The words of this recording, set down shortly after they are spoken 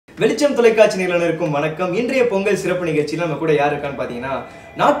வெளிச்சம் தொலைக்காட்சி நிலையத்திற்கும் வணக்கம். இன்றைய பொங்கல் சிறப்பு நிகழ்ச்சியில் நம்ம கூட யார் இருக்கான்னு பார்த்தீங்கன்னா,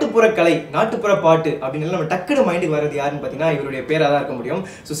 நாட்டுப்புற கலை, நாட்டுப்புற பாட்டு அப்படின்னு நம்ம டக்குனு மைண்டுக்கு வர்றது யாருன்னு பார்த்தீங்கன்னா இவருடைய பேராக தான் இருக்க முடியும்.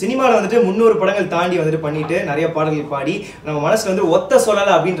 ஸோ சினிமாவில் வந்துட்டு 300 படங்கள் தாண்டி வந்துட்டு பண்ணிட்டு நிறைய பாடல்கள் பாடி நம்ம மனசில் வந்து ஒத்த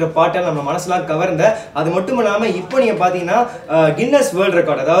சொல்லலை அப்படின்ற பாட்டை நம்ம மனசுலாம் கவர்ந்த, அது மட்டும் இல்லாமல் இப்போ நீங்கள் பார்த்தீங்கன்னா கின்னஸ் வேர்ல்ட்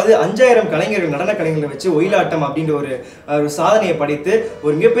ரெக்கார்ட், அதாவது 5000 கலைஞர்கள், நடன கலைஞர்களை வச்சு ஒயிலாட்டம் அப்படின்ற ஒரு சாதனையை படைத்து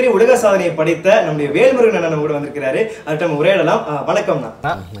ஒரு மிகப்பெரிய உலக சாதனையை படைத்த நம்முடைய வேல்முருகன் நம்ம கூட வந்திருக்கிறாரு. அதுக்கு நம்ம உரையாடலாம். வணக்கம்ண்ணா.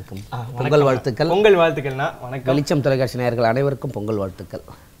 பொங்கல் வாழ்த்துக்கள். பொங்கல் வாழ்த்துக்கள்னா. வணக்கம். வெளிச்சம் தொலைக்காட்சி நேயர்கள் அனைவருக்கும் பொங்கல் வாழ்த்துக்கள்.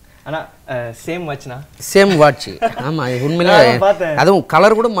 ஆனா சேம் வாட்ச்னா, சேம் வாட்ச். ஆமா, உண்மையிலே அதுவும்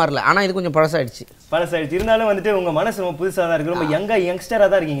கலர் கூட மாறல. ஆனா இது கொஞ்சம் பழசாயிடுச்சு. இருந்தாலும் வந்துட்டு உங்க மனசு ரொம்ப புதுசா தான் இருக்கு. ரொம்ப யங்ஸ்டரா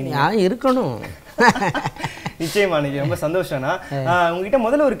தான் இருக்கீங்க நீங்க. இருக்கணும். நிச்சயமா. நீங்க ரொம்ப சந்தோஷம்னா. உங்ககிட்ட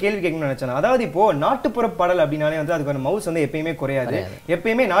முதல்ல ஒரு கேள்வி கேட்கணும்னு நினைச்சேன். அதாவது இப்போ நாட்டுப்புற பாடல் அப்படின்னாலே வந்து அதுக்கு ஒரு மவுஸ் வந்து எப்பயுமே குறையாது.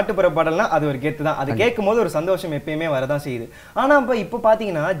 எப்பயுமே நாட்டுப்புற பாடல்னா அது ஒரு கெத்து தான். அது கேட்கும் போது ஒரு சந்தோஷம் எப்பயுமே வரதான் செய்யுது. ஆனா இப்போ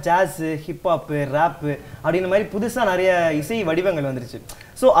பாத்தீங்கன்னா ஜாஸ், ஹிப்ஹாப், ராப் அப்படின்ற மாதிரி புதுசா நிறைய இசை வடிவங்கள் வந்துருச்சு.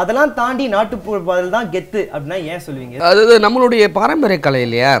 ஸோ அதெல்லாம் தாண்டி நாட்டுப்புற பாடல் தான் கெத்து அப்படின்னா ஏன் சொல்லுவீங்க? அது நம்மளுடைய பாரம்பரிய கலை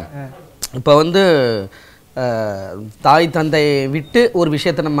இல்லையா? இப்போ வந்து தாய் தந்தை விட்டு ஒரு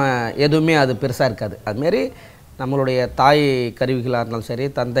விஷயத்தை நம்ம எதுவுமே அது பெருசாக இருக்காது. அதுமாரி நம்மளுடைய தாய் கருவிகளாக இருந்தாலும் சரி,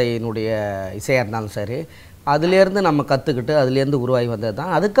 தந்தையினுடைய இசையாக இருந்தாலும் சரி, அதுலேருந்து நம்ம கற்றுக்கிட்டு அதுலேருந்து உருவாகி வந்தது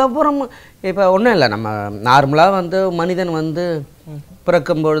தான். அதுக்கப்புறம் இப்போ ஒன்றும் இல்லை, நம்ம நார்மலாக வந்து மனிதன் வந்து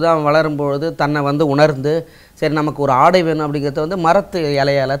பிறக்கும்பொழுது அவன் வளரும்பொழுது தன்னை வந்து உணர்ந்து, சரி நமக்கு ஒரு ஆடை வேணும் அப்படிங்கிறத வந்து மரத்து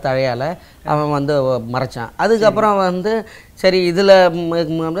இலையால் தழையால் அவன் வந்து மறைச்சான். அதுக்கப்புறம் வந்து சரி இதில்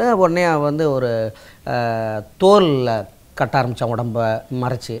உடனே வந்து ஒரு தோலில் கட்ட ஆரம்பித்தான், உடம்பை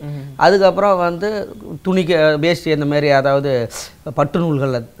மறைச்சி. அதுக்கப்புறம் வந்து துணிக்கு வேஷ்டி இந்த மாதிரி, அதாவது பட்டு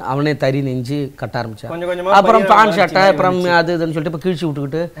நூல்களில் அவனே தறி நெஞ்சு கட்ட ஆரம்பித்தான். அப்புறம் பேண்ட் ஷர்ட்டை, அப்புறம் அது இதுன்னு சொல்லிட்டு இப்போ கிழிச்சு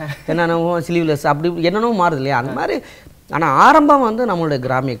விட்டுக்கிட்டு என்னென்னவோ ஸ்லீவ்லெஸ் அப்படி என்னென்னவோ மாறுது இல்லையா? அந்த மாதிரி. ஆனால் ஆரம்பம் வந்து நம்மளுடைய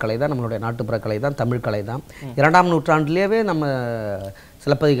கிராமிய கலை தான், நம்மளுடைய நாட்டுப்புற கலை தான், தமிழ் கலை தான். 2ஆம் நூற்றாண்டுலேயே நம்ம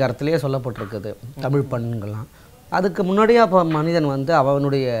சிலப்பதிகாரத்திலேயே சொல்லப்பட்டிருக்குது தமிழ் பண்கள்லாம். அதுக்கு முன்னாடியே அப்போ மனிதன் வந்து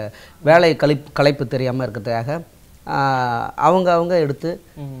அவனுடைய வேலை களைப்பு தெரியாமல் இருக்கிறதுக்காக அவங்க எடுத்து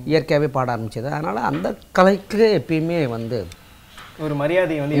இயற்கையாகவே பாட ஆரம்பிச்சது. அதனால் அந்த கலைக்கு எப்பயுமே வந்து ஒரு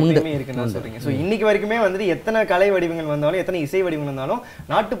மரியாதை வந்து எப்பயுமே இருக்குன்னு சொல்றீங்க. ஸோ இன்னைக்கு வரைக்குமே வந்துட்டு எத்தனை கலை வடிவங்கள் வந்தாலும், எத்தனை இசை வடிவங்கள் வந்தாலும்,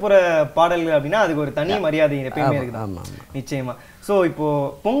 நாட்டுப்புற பாடல்கள் அப்படின்னா அதுக்கு ஒரு தனி மரியாதை எப்பயுமே இருக்குது. நிச்சயமா. ஸோ இப்போ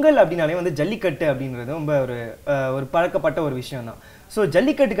பொங்கல் அப்படின்னாலே வந்து ஜல்லிக்கட்டு அப்படின்றது ரொம்ப ஒரு பழக்கப்பட்ட ஒரு விஷயம் தான். ஸோ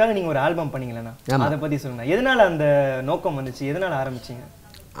ஜல்லிக்கட்டுக்காக நீங்க ஒரு ஆல்பம் பண்ணீங்களா? அதை பத்தி சொல்லுங்க. எதனால அந்த நோக்கம் வந்துச்சு? எதனால ஆரம்பிச்சீங்க?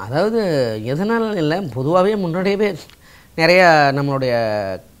 அதாவது எதனால இல்லை, பொதுவாகவே முன்னாடியவே நிறையா நம்மளுடைய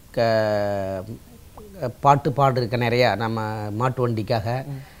பாட்டு பாடிருக்க நிறையா, நம்ம மாட்டு வண்டிக்காக,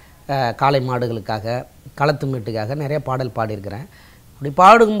 காளை மாடுகளுக்காக, களத்து மீட்டுக்காக நிறைய பாடல் பாடியிருக்கிறேன். அப்படி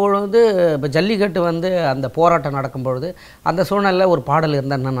பாடும்பொழுது இப்போ ஜல்லிக்கட்டு வந்து அந்த போராட்டம் நடக்கும்பொழுது அந்த சூழ்நிலையில் ஒரு பாடல்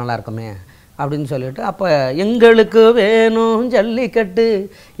இருந்தால் இன்னும் நல்லா இருக்குமே அப்படின்னு சொல்லிட்டு, அப்போ எங்களுக்கு வேணும் ஜல்லிக்கட்டு,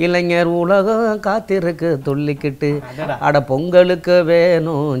 இளைஞர் உலகம் காத்திருக்கு துள்ளிக்கிட்டு, அட பொங்கலுக்கு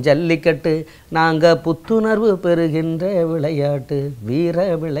வேணும் ஜல்லிக்கட்டு, நாங்கள் புத்துணர்வு பெறுகின்ற விளையாட்டு, வீர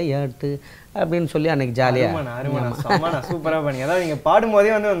விளையாட்டு அப்படின்னு சொல்லி அன்னைக்கு ஜாலியாக சூப்பரா பண்ணி. அதாவது நீங்க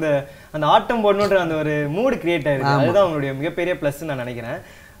பாடும்போதே வந்து அந்த ஆட்டம் போடணுன்ற அந்த ஒரு மூடு கிரியேட் ஆயிருக்கு. அதுதான் உங்களுடைய மிகப்பெரிய பிளஸ் நான் நினைக்கிறேன்.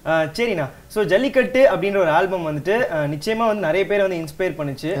 சரிண்ணா. ஸோ ஜல்லிக்கட்டு அப்படின்ற ஒரு ஆல்பம் வந்துட்டு நிச்சயமா வந்து நிறைய பேர் வந்து இன்ஸ்பயர்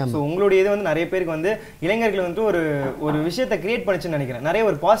பண்ணுச்சு. ஸோ உங்களுடைய இது வந்து நிறைய பேருக்கு வந்து இளைஞர்கள் வந்துட்டு ஒரு விஷயத்தை கிரியேட் பண்ணுச்சுன்னு நினைக்கிறேன். நிறைய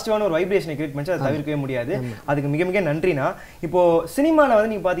ஒரு பாசிட்டிவான ஒரு வைப்ரேஷனை கிரியேட் பண்ணிச்சு. அதை தவிர்க்கவே முடியாது. அதுக்கு மிக மிக நன்றிண்ணா. இப்போ சினிமாவில்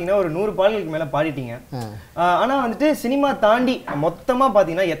வந்து நீங்க பாத்தீங்கன்னா ஒரு 100 பாடல்களுக்கு மேல பாடிட்டீங்க. ஆனா வந்துட்டு சினிமா தாண்டி மொத்தமா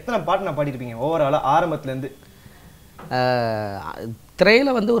பாத்தீங்கன்னா எத்தனை பாட்டு நான் பாடிருப்பீங்க ஓவராலா ஆரம்பத்துல இருந்து? திரையில்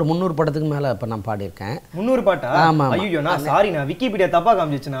வந்து ஒரு 300 படத்துக்கு மேலே இப்போ நான் பாடியிருக்கேன். 300 பாட்டா? ஆமாம். ஐயோ, நான் சாரிண்ணா, விக்கிபீடியா தப்பா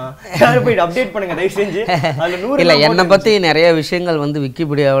காமிச்சிச்சுண்ணா. யாரும் போயிட்டு அப்டேட் பண்ணுங்க தயவு செஞ்சு. அதில் 100 இல்லை, என்னை பற்றி நிறைய விஷயங்கள் வந்து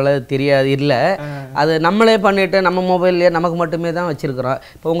விக்கிபீடியாவில் தெரியாது. இல்லை, அது நம்மளே பண்ணிட்டு நம்ம மொபைல்லையே நமக்கு மட்டுமே தான் வச்சுருக்கிறோம்.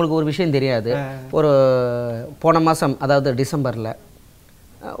 இப்போ உங்களுக்கு ஒரு விஷயம் தெரியாது, ஒரு போன மாதம், அதாவது டிசம்பரில்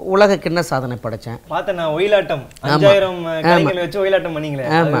உலக கிண்ண சாதனை படைச்சேன். பார்த்தேன் ஒயிலாட்டம். 5000 கலைஞர்களை வச்சு ஒயிலாட்டம் பண்ணீங்களே,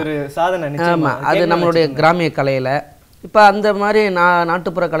 ஒரு சாதனை. ஆமாம், அது நம்மளுடைய கிராமிய கலையில். இப்போ அந்த மாதிரி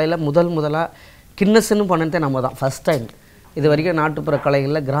நாட்டுப்புற கலையில் முதலாக கின்னஸ்ன்னு பண்ணதே நம்ம தான் ஃபஸ்ட் டைம். இது வரைக்கும் நாட்டுப்புற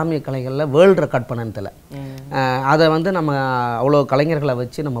கலைகளில், கிராமிய கலைகளில் வேர்ல்டு ரெக்கார்ட் பண்ணதில்ல. அதை வந்து நம்ம அவ்வளோ கலைஞர்களை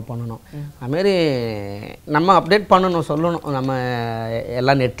வச்சு நம்ம பண்ணணும். அதுமாரி நம்ம அப்டேட் பண்ணணும், சொல்லணும், நம்ம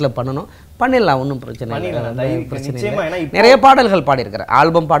எல்லாம் நெட்டில் பண்ணணும், பண்ணிடலாம், ஒன்றும் பிரச்சனை இல்லை. நிறைய பாடல்கள் பாடியிருக்கிறேன்,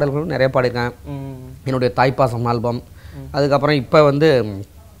 ஆல்பம் பாடல்களும் நிறைய பாடியிருக்கேன். என்னுடைய தாய்ப்பாசம் ஆல்பம், அதுக்கப்புறம் இப்போ வந்து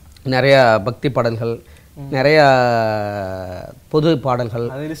நிறையா பக்தி பாடல்கள், நிறைய பொது பாடல்கள்,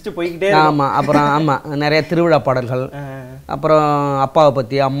 அது லிஸ்ட் போய்கிட்டே. ஆமாம். அப்புறம் ஆமாம் நிறைய திருவிழா பாடல்கள், அப்புறம் அப்பாவை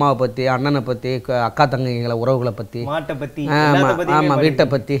பற்றி, அம்மாவை பற்றி, அண்ணனை பற்றி, அக்கா தங்கைகளை உறவுகளை பற்றி, மாட்டை பற்றி, ஆமாம் வீட்டை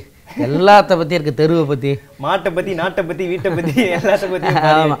பற்றி, எல்லாத்த பற்றி இருக்குது, தெருவை பற்றி, மாட்டை பற்றி, நாட்டை பற்றி, வீட்டை பற்றி, எல்லாத்த பற்றி.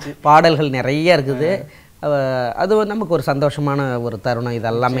 ஆமாம் பாடல்கள் நிறைய இருக்குது. அது நமக்கு ஒரு சந்தோஷமான ஒரு தருணம் இது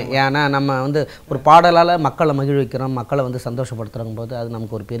எல்லாமே. ஏன்னா நம்ம வந்து ஒரு பாடலால் மக்களை மகிழ்விக்கிறோம், மக்களை வந்து சந்தோஷப்படுத்துறோம் போது அது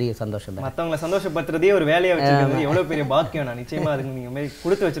நமக்கு ஒரு பெரிய சந்தோஷம் தான். மற்றவங்களை சந்தோஷப்படுத்துறதே ஒரு வேலையை வச்சுருக்கிறது எவ்வளோ பெரிய பாக்கியம். நான் நிச்சயமாக அதுக்கு நீங்கள் மாதிரி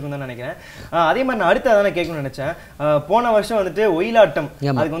கொடுத்து வச்சுருந்தேன்னு நினைக்கிறேன். அதே மாதிரி நான் அடுத்து அதானே கேட்கணும்னு நினச்சேன். போன வருஷம் வந்துட்டு ஒயிலாட்டம்,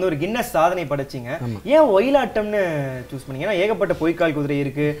 அதுக்கு வந்து ஒரு கின்னஸ் சாதனை படைச்சிங்க. ஏன் ஒயிலாட்டம்னு சூஸ் பண்ணீங்க? ஏன்னா ஏகப்பட்ட பொய்க்கால் குதிரை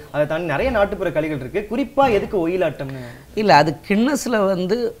இருக்கு, அதை தாண்டி நிறைய நாட்டுப்புற கலைகள் இருக்கு, குறிப்பா எதுக்கு ஒயிலாட்டம்னு? இல்லை, அது கின்னஸ்ல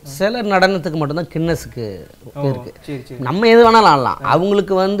வந்து சில நடனத்துக்கு மட்டும்தான் கின்னஸுக்கு இருக்கு. நம்ம எது வேணாலும் ஆடலாம்.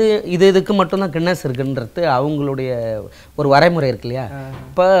 அவங்களுக்கு வந்து இதுக்கு மட்டும்தான் கின்னஸ் இருக்குன்றது அவங்களுடைய ஒரு வரைமுறை இருக்கு இல்லையா.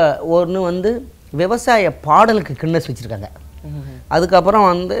 இப்போ ஒன்று வந்து விவசாய பாடலுக்கு கின்னஸ் வச்சுருக்காங்க, அதுக்கப்புறம்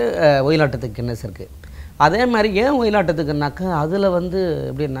வந்து ஒயிலாட்டத்துக்கு கின்னஸ் இருக்குது. அதே மாதிரி ஏன் ஒயிலாட்டத்துக்குனாக்கா அதில் வந்து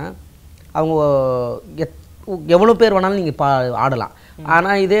எப்படின்னா அவங்க எவ்வளோ பேர் வேணாலும் நீங்கள் ஆடலாம்.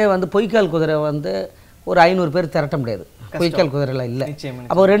 ஆனால் இதே வந்து பொய்க்கால் குதிரை வந்து ஒரு 500 பேர் திரட்ட முடியாது, பொய்க்கால் குதிரைலாம் இல்லை.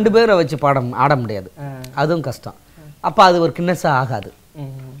 அப்போ 2 பேரை வச்சு ஆட முடியாது, அதுவும் கஷ்டம். அப்போ அது ஒரு கின்னஸாக ஆகாது.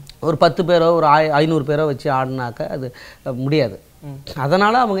 ஒரு 10 பேரோ ஒரு 500 பேரோ வச்சு ஆடினாக்க அது முடியாது.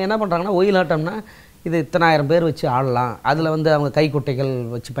 அதனால் அவங்க என்ன பண்ணுறாங்கன்னா ஒயிலாட்டம்னா இது இத்தனை 1000 பேர் வச்சு ஆடலாம், அதில் வந்து அவங்க கைக்குட்டைகள்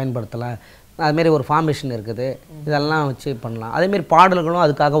வச்சு பயன்படுத்தலாம், அதுமாரி ஒரு ஃபார்மேஷன் இருக்குது, இதெல்லாம் வச்சு பண்ணலாம். அதேமாரி பாடல்களும்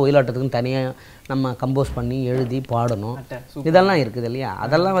அதுக்காக ஒயிலாட்டத்துக்குன்னு தனியாக நம்ம கம்போஸ் பண்ணி எழுதி பாடணும், இதெல்லாம் இருக்குது இல்லையா.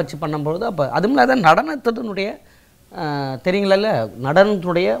 அதெல்லாம் வச்சு பண்ணும்போது அப்போ அதுவும் இல்லாத நடனத்தினுடைய தெரியுங்களா,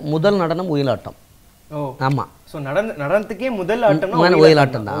 நடனத்துடைய முதல் நடனம் ஒயிலாட்டம். ஆமாம், ஸோ நடனத்துக்கே முதல் ஆட்டம்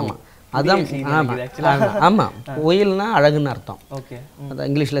ஒயிலாட்டம் தான். ஆமாம், அதுதான். ஆமாம் ஆமாம், ஒயில்னா அழகுன்னு அர்த்தம். அதான்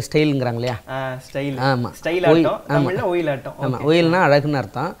இங்கிலீஷில் ஸ்டைலுங்கிறாங்க இல்லையா. ஆமாம், ஆமாம் ஒயில்னா அழகுன்னு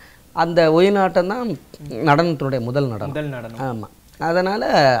அர்த்தம். அந்த ஒயிலாட்டம் தான் நடனத்தினுடைய முதல் நடனம். ஆமாம், அதனால்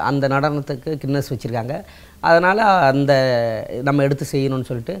அந்த நடனத்துக்கு கின்னஸ் வச்சுருக்காங்க. அதனால் அந்த நம்ம எடுத்து செய்யணும்னு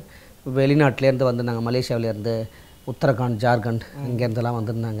சொல்லிட்டு வெளிநாட்டிலேருந்து வந்திருந்தாங்க, மலேசியாவிலேருந்து, உத்தரகாண்ட், ஜார்க்கண்ட், இங்கேருந்துலாம்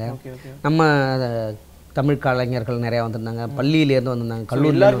வந்திருந்தாங்க. நம்ம தமிழ் கலைஞர்கள் நிறையா வந்திருந்தாங்க, பள்ளியிலேருந்து வந்திருந்தாங்க,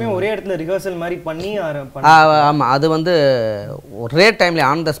 கல்லூரியிலேருந்து. ஒரே இடத்துல ரிஹர்சல் மாதிரி பண்ணி. ஆமாம், அது வந்து ஒரே டைமில்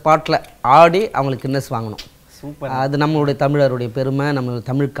ஆன் த ஸ்பாட்டில் ஆடி அவங்களுக்கு கின்னஸ் வாங்கணும். அது நம்மளுடைய தமிழருடைய பெருமை, நம்மளுடைய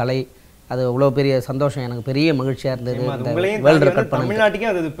தமிழ் கலை, அது அவ்வளோ பெரிய சந்தோஷம், எனக்கு பெரிய மகிழ்ச்சியாக இருந்தது. வேர்ல்ட் ரெக்கார்ட் தமிழ்நாட்டுக்கே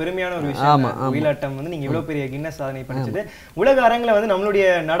அது பெருமையான ஒரு விஷயம். ஆமாம், ஒயிலாட்டம் வந்து நீங்கள் இவ்வளோ பெரிய கின்னஸ் சாதனை பண்ணிச்சது. உலக அரங்கில் வந்து நம்மளுடைய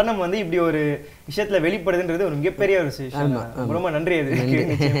நடனம் வந்து இப்படி ஒரு விஷயத்தில் வெளிப்படுதுன்றது ஒரு மிகப்பெரிய ஒரு விஷயம். ரொம்ப நன்றி. அது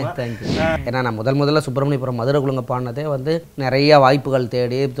தேங்க்யூ. ஏன்னா நான் முதல்ல சுப்பிரமணியபுரம் மதுரை குலுங்க பாடினதே வந்து நிறைய வாய்ப்புகள்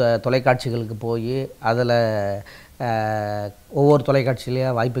தேடி தொலைக்காட்சிகளுக்கு போய் அதில் ஒவ்வொரு தொலைக்காட்சியிலேயே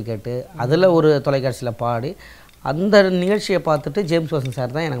வாய்ப்பு கேட்டு அதில் ஒரு தொலைக்காட்சியில் பாடி அந்த நிகழ்ச்சியை பார்த்துட்டு ஜேம்ஸ் வாசன்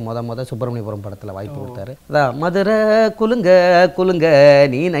சார் தான் எனக்கு முத சுப்பிரமணியபுரம் படத்தில் வாய்ப்பு கொடுத்தாரு. அதான் மதுரை குலுங்க குலுங்க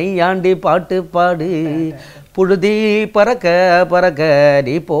நீ நையாண்டி பாட்டு பாடு, புழுதி பறக்க பறக்க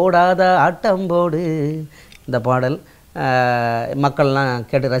நீ போடாத ஆட்டம் போடு. இந்த பாடல் மக்கள்லாம்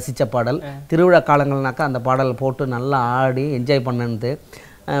கேட்டு ரசித்த பாடல். திருவிழா காலங்கள்னாக்கா அந்த பாடல் போட்டு நல்லா ஆடி என்ஜாய் பண்ணது.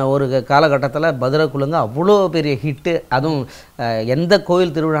 ஒரு காலகட்டத்தில் மதுரை குலுங்க அவ்வளோ பெரிய ஹிட்டு. அதுவும் எந்த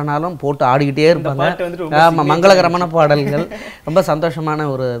கோயில் திருவிழானாலும் போட்டு ஆடிக்கிட்டே இருப்பாங்க. ஆமாம், மங்களகரமான பாடல்கள், ரொம்ப சந்தோஷமான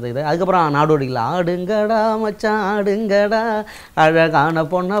ஒரு இது. அதுக்கப்புறம் நாடோடிகள், ஆடுங்கடா மச்சான் ஆடுங்கடா, அழகான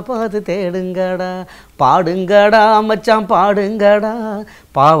பொண்ணை பார்த்து தேடுங்கடா, பாடுங்கடா மச்சான் பாடுங்கடா,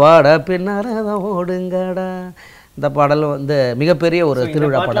 பாவாடை பின்னரத ஓடுங்கடா. இந்த பாடல் வந்து மிகப்பெரிய ஒரு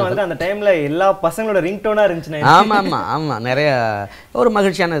திருவிழா பாடல். வந்து அந்த டைம்ல எல்லா பசங்களோட ரிங்டோனா இருந்துச்சு. ஆமாம், நிறைய ஒரு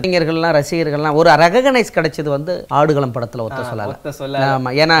மகிழ்ச்சியான இளைஞர்கள்லாம் ரசிகர்கள்லாம் ஒரு ரெகனைஸ் கிடைச்சது வந்து ஆடுகளம் படத்தில் ஒத்த சொல்லலாம்.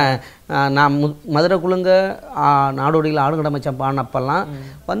 ஆமாம், ஏன்னா நான் மதுரை குலுங்க நாடோடியில் ஆடுகளம் மச்சான் பாடினப்பெல்லாம்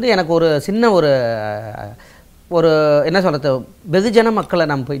வந்து எனக்கு ஒரு சின்ன ஒரு என்ன சொல்கிறது, வெகுஜன மக்களை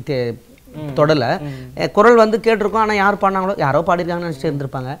நம்ம போய் தொடலை. குரல் வந்து கேட்டிருக்கோம், ஆனால் யார் பாடினாங்களோ யாரோ பாடிருக்காங்கன்னு நினச்சிட்டு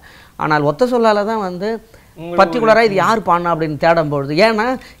இருந்திருப்பாங்க. ஆனால் ஒத்த சொல்லால தான் வந்து பர்டிகுலராக இது யார் பாடினா அப்படின்னு தேடும்பொழுது, ஏன்னா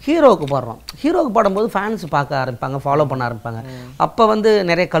ஹீரோவுக்கு பாடுறோம், ஹீரோவுக்கு பாடும்போது ஃபேன்ஸ் பார்க்க ஆரம்பிப்பாங்க, ஃபாலோ பண்ண ஆரம்பிப்பாங்க. அப்போ வந்து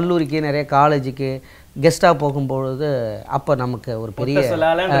நிறைய கல்லூரிக்கு நிறைய காலேஜுக்கு கெஸ்ட்டாக போகும்பொழுது அப்போ நமக்கு ஒரு பெரிய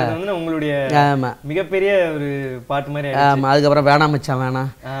உங்களுடைய மிகப்பெரிய ஒரு பாட்டு மாதிரி. ஆமாம், அதுக்கப்புறம் வேணாம் மச்சான்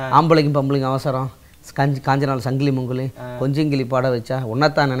வேணாம், ஆம்பளைக்கும் பொம்பளைக்கும் அவசரம், காஞ்சனால சங்கிலி முங்குலி கொஞ்சங்கிலி பாட வச்சா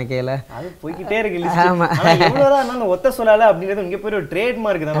ஒன்னத்தான் நினைக்கல அது போய்கிட்டே இருக்கு லிஸ்ட். ஆனா எவ்வளவுதான் இருந்தாலும் ஒத்த சொல்லால அப்படிங்கிறது இங்க போய் ஒரு ட்ரேட்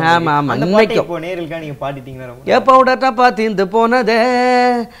மார்க் தான். ஆமா ஆமா. அந்த பாட்டு இப்போ நேரலுக்கா நீங்க பாடிட்டீங்கன்னா ஏ பவுடர் டப்பா தீந்து போனதே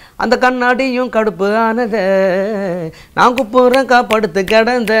அந்த கண்ணாடியும் கடுப்பு ஆனதே நான் குப்புறேன் காப்படுத்து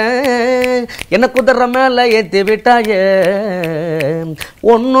கிடந்த என்ன குதிரை மேல ஏத்தி விட்டாயே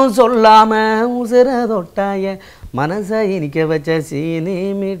ஒன்னும் சொல்லாம உசிர தொட்டாய மனசை இனிக்க வச்ச சீனி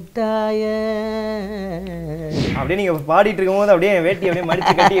மிட்டாய. அப்படியே நீங்க பாடிட்டு இருக்கும்போது அப்படியே வேட்டி அப்படியே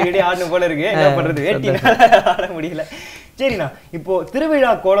மடிச்சு கட்டி அப்படியே ஆடணும் போல இருக்கு. என்ன பண்றது, வேட்டி ஆட முடியல. சரிண்ணா, இப்போ திருவிழா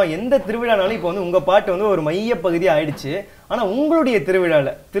கோலம் எந்த திருவிழானாலும் இப்போ வந்து உங்க பாட்டு வந்து ஒரு மைய பகுதி ஆயிடுச்சு. ஆனா உங்களுடைய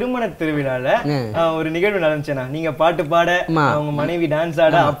திருவிழால, திருமண திருவிழால ஒரு நிகழ்வு நடந்துச்சுண்ணா. நீங்க பாட்டு பாட, உங்க மனைவி டான்ஸ்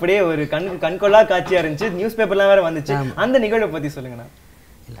ஆட, அப்படியே ஒரு கண்கொள்ளா காட்சியா இருந்துச்சு. நியூஸ் பேப்பர்லாம் வேற வந்துச்சு. அந்த நிகழ்வை பத்தி சொல்லுங்கண்ணா.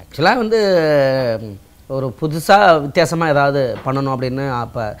 ஆக்சுவலாக வந்து ஒரு புதுசாக வித்தியாசமாக ஏதாவது பண்ணணும் அப்படின்னு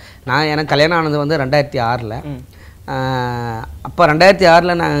அப்போ எனக்கு கல்யாணம் ஆனது வந்து 2006. அப்போ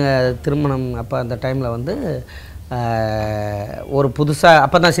 2006 நாங்கள் திருமணம். அப்போ அந்த டைமில் வந்து ஒரு புதுசாக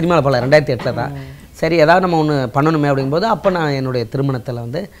அப்போ தான் சினிமாவில் போகல, 2008 தான். சரி ஏதாவது நம்ம ஒன்று பண்ணணுமே அப்படிங்கும்போது அப்போ நான் என்னுடைய திருமணத்தில்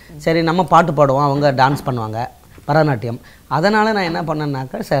வந்து சரி நம்ம பாட்டு பாடுவோம், அவங்க டான்ஸ் பண்ணுவாங்க, பரதநாட்டியம். அதனால் நான் என்ன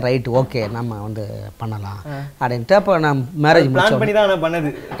பண்ணேன்னாக்கா சரி ரைட் ஓகே நம்ம வந்து பண்ணலாம் அப்படின்ட்டு அப்போ நான் மேரேஜ் பிளான் பண்ணி தான் பண்ணது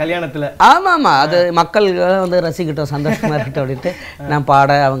கல்யாணத்தில். ஆமாம் ஆமாம். அது மக்கள் வந்து ரசிக்கிட்டோம், சந்தோஷமாக இருக்கட்டும் அப்படின்ட்டு நான்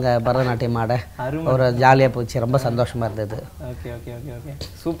பாட, அவங்க பரதநாட்டியம் ஆட ஒரு ஜாலியாக போச்சு, ரொம்ப சந்தோஷமாக இருந்தது. ஓகே ஓகே ஓகே ஓகே,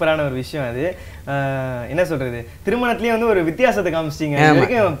 சூப்பரான ஒரு விஷயம் அது. என்ன சொல்கிறது, திருமணத்துலேயே வந்து ஒரு வித்தியாசத்தை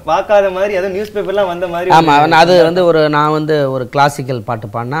காமிச்சிட்டிங்க, பார்க்காத மாதிரி, அதுவும் நியூஸ் பேப்பர்லாம் வந்த மாதிரி. ஆமாம், அது வந்து நான் வந்து ஒரு கிளாசிக்கல்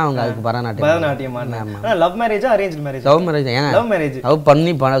பாட்டு பாடினா அவங்க அதுக்கு பரதநாட்டியம் ஆடினா. லவ் மேரேஜா arrange marriage? Love marriage. Love marriage love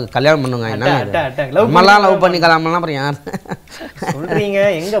பண்ணி கல்யாணம் பண்ணுங்க. நம்மலாம் லவ் பண்ணி கல்யாணம் பண்ணலாம் அப்புறம் யார் சொல்றீங்க?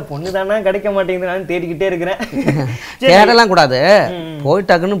 எங்க பொண்ணு தானா கிடைக்க மாட்டேங்குது, நான் தேடிக்கிட்டே இருக்கிறேன். தேடலாம் கூடாது, போய்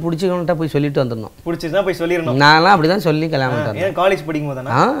டக்குன்னு பிடிச்சிக்கிட்ட போய் சொல்லிட்டு வந்துடணும். பிடிச்சிதான் போய் சொல்லிடணும். நான்லாம் அப்படிதான் சொல்லி கல்யாணம் பண்ணிட்டேன். ஏன் காலேஜ் படிக்கும்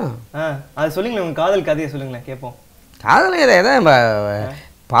போதானா? அது சொல்லுங்களேன், உங்க காதல் கதையை சொல்லுங்களேன் கேட்போம். காதல் இதை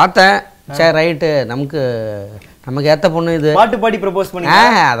பார்த்தேன், சரி ரைட்டு நமக்கு ஏற்ற பொண்ணு இது, பாட்டு பாடி ப்ரப்போஸ் பண்ணி.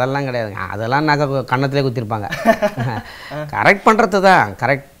 அதெல்லாம் கிடையாதுங்க, அதெல்லாம் நாங்கள் கண்ணத்திலே குத்திருப்பாங்க. கரெக்ட் பண்ணுறது தான்,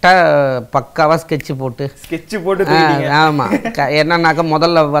 கரெக்டாக பக்காவாக ஸ்கெட்சு போட்டு. ஆமாம், என்னன்னாக்கா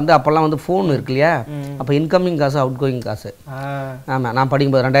முதல்ல வந்து அப்போல்லாம் வந்து ஃபோன் இருக்கு இல்லையா, அப்போ இன்கமிங் காசு அவுட் கோயிங் காசு. ஆமாம், நான்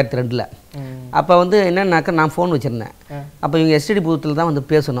படிக்கும்போது 2002. அப்போ வந்து என்னன்னாக்கா நான் ஃபோன் வச்சுருந்தேன். அப்போ இவங்க எஸ்டிடி பூத்தில் தான் வந்து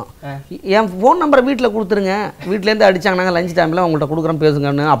பேசணும். என் ஃபோன் நம்பரை வீட்டில் கொடுத்துருங்க, வீட்டிலேருந்து அடித்தாங்கன்னாங்க லஞ்ச் டைமில் உங்கள்கிட்ட கொடுக்குறோம்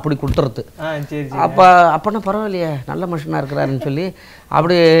பேசுங்கன்னு அப்படி கொடுத்துறது. அப்போனா பரவாயில்லையே நல்ல மனுஷனாக இருக்கிறாருன்னு சொல்லி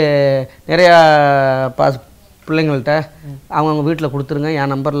அப்படி நிறையா பிள்ளைங்கள்ட்ட அவங்கவுங்க வீட்டில் கொடுத்துருங்க,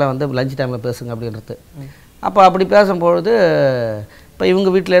 என் நம்பரில் வந்து லஞ்ச் டைமில் பேசுங்க அப்படின்றது. அப்போ அப்படி பேசும்பொழுது இப்போ இவங்க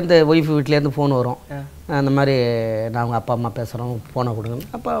வீட்டிலேருந்து ஒய்ஃபு வீட்டிலேருந்து ஃபோன் வரும், அந்த மாதிரி நான் அவங்க அப்பா அம்மா பேசுகிறோம் ஃபோனை கொடுங்க.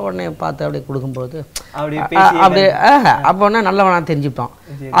 அப்போ உடனே பார்த்து அப்படியே கொடுக்கும்போது அப்படியே அப்போனா நல்லவனாக தெரிஞ்சுப்போம்.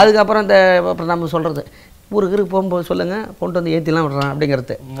 அதுக்கப்புறம் அப்புறம் நம்ம சொல்கிறது ஊருக்கு போகும்போது சொல்லுங்கள் கொண்டு வந்து ஏற்றிலாம் விட்றான்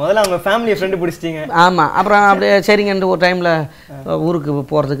அப்படிங்கிறது. முதல்ல அவங்க ஃபேமிலியை ஃப்ரெண்டு பிடிச்சிட்டிங்க. ஆமாம், அப்புறம் அப்படியே சரிங்கன்ட்டு ஒரு டைமில் ஊருக்கு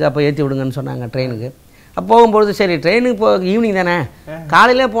போகிறதுக்கு அப்போ ஏற்றி விடுங்கன்னு சொன்னாங்க ட்ரெயினுக்கு. அப்போ போகும்பொழுது சரி ட்ரெயினுக்கு ஈவினிங் தானே,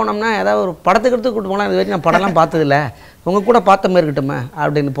 காலையிலே போனோம்னா ஏதாவது ஒரு படத்துக்கு கூப்பிட்டு போனால் இது வரைக்கும் நான் படம்லாம் பார்த்ததில்ல, உங்கள் கூட பார்த்த மாதிரி இருக்கட்டுமே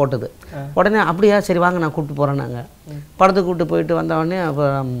அப்படின்னு போட்டது. உடனே அப்படியா சரி வாங்க நான் கூப்பிட்டு போகிறேன். நாங்கள் படத்துக்கு கூப்பிட்டு போயிட்டு வந்தவொடனே அப்போ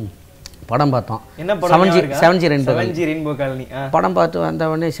படம் பார்த்தோம், 7G ரெயின்போ காலனி. படம் பார்த்து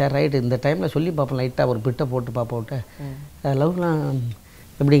வந்தவொடனே சரி ரைட்டு இந்த டைமில் சொல்லி பார்ப்போம், லைட்டாக ஒரு பிட்டை போட்டு பார்ப்போட்டு லவ்லாம்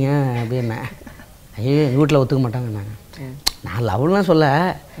எப்படிங்க அப்படின்னா, ஐயோ எங்கள் வீட்டில் ஒத்துக்க மாட்டாங்க. நான் லவ்லாம் சொல்ல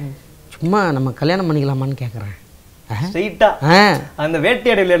சும்மா நம்ம கல்யாணம் பண்ணிக்கலாமான்னு கேட்குறேன். அந்த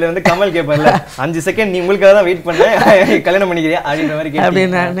வேட்டையாடல வந்து கமல் கேட்பார்ல 5 செகண்ட் நீ உங்களுக்காக தான் வெயிட் பண்ண, கல்யாணம் பண்ணிக்கிறியா அப்படின்ற மாதிரி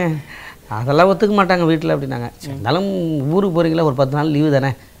அப்படின்னு. அதெல்லாம் ஒத்துக்க மாட்டாங்க வீட்டில் அப்படின்னாங்க. இருந்தாலும் ஊருக்கு போகிறீங்களா ஒரு 10 நாள் லீவு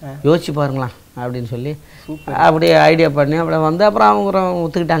தானே, யோசிச்சு பாருங்களாம் அப்படின்னு சொல்லி அப்படியே ஐடியா பண்ணி அப்படியே வந்து அப்புறம் அவங்க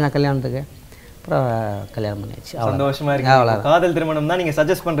ஒத்துக்கிட்டாங்க கல்யாணத்துக்கு. அப்புறம் கல்யாணம் பண்ணியாச்சு. சந்தோஷமா இருக்கு. அவ்வளோ காதல் திருமணம் தான் நீங்கள்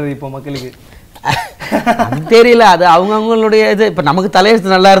சஜஸ்ட் பண்ணுறது இப்போ மக்களுக்கு? அது தெரியல, அது அவங்கவுங்களுடைய இது. இப்போ நமக்கு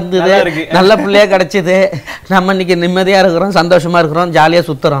தலையெழுத்து நல்லா இருந்தது, நல்ல பிள்ளையா கிடச்சிது, நம்ம இன்னைக்கு நிம்மதியாக இருக்கிறோம், சந்தோஷமாக இருக்கிறோம், ஜாலியாக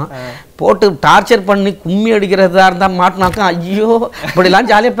சுற்றுறோம். போட்டு டார்ச்சர் பண்ணி கும்மி அடிக்கிறதா இருந்தால் மாட்டினாக்கா ஐயோ இப்படிலாம்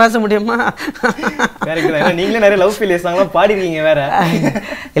ஜாலியாக பேச முடியுமா? நீங்களே நிறைய லவ் ஃபீலிங்ஸ்லாம் பாடிருக்கீங்க வேற.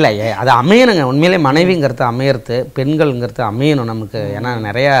 இல்லை அது அமையணுங்க, உண்மையிலே மனைவிங்கிறது அமையறது, பெண்கள்ங்கிறது அமையணும் நமக்கு. ஏன்னா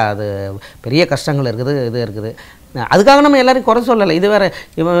நிறையா அது பெரிய கஷ்டங்கள் இருக்குது, இது இருக்குது. அதுக்காக நம்ம எல்லாரையும் குறை சொல்லலை. இது வேறு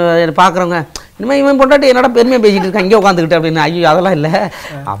இவன் பார்க்குறவங்க இனிமேல் இவன் பொண்டாட்டி என்னடா பெருமையாக பேசிகிட்டு இருக்கான் இங்கே உட்காந்துக்கிட்டு அப்படின்னு. ஐயோ அதெல்லாம் இல்லை,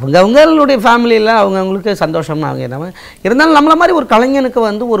 அவங்களுடைய ஃபேமிலியில் அவங்களுக்கு சந்தோஷமாக அவங்க என்ன இருந்தாலும் நம்மள மாதிரி ஒரு கலைஞனுக்கு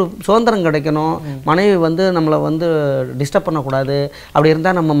வந்து ஒரு சுதந்திரம் கிடைக்கணும், மனைவி வந்து நம்மளை வந்து டிஸ்டர்ப் பண்ணக்கூடாது. அப்படி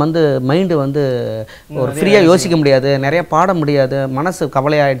இருந்தால் நம்ம வந்து மைண்டு வந்து ஒரு ஃப்ரீயாக யோசிக்க முடியாது, நிறைய பாட முடியாது, மனசு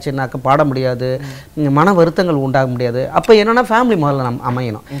கவலையாயிடுச்சுன்னாக்க பாட முடியாது, மன வருத்தங்கள் உண்டாக முடியாது. அப்போ என்னென்னா ஃபேமிலி முதல்ல நம்ம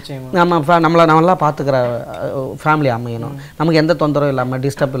அமையணும், நம்மளை நல்லா பார்த்துக்கிற ஃபேமிலி அமையணும், நமக்கு எந்த தொந்தரவும் இல்லாமல்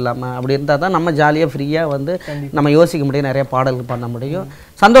டிஸ்டர்ப் இல்லாமல். அப்படி இருந்தால் தான் நம்ம ஜாலியாக ஃப்ரீயாக வந்து நம்ம யோசிக்க முடியும், நிறைய பாடல்கள் பண்ண முடியும்,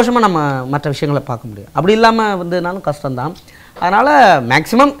 சந்தோஷமாக நம்ம மற்ற விஷயங்களை பார்க்க முடியும். அப்படி இல்லாமல் வந்துனாலும் கஷ்டம்தான். அதனால்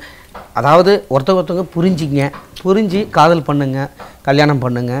மேக்ஸிமம் அதாவது ஒருத்தவங்க புரிஞ்சிங்க, புரிஞ்சு காதல் பண்ணுங்க, கல்யாணம்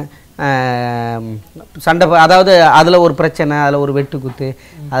பண்ணுங்க. சண்டை அதாவது அதில் ஒரு பிரச்சனை, அதில் ஒரு வெட்டுக்குத்து,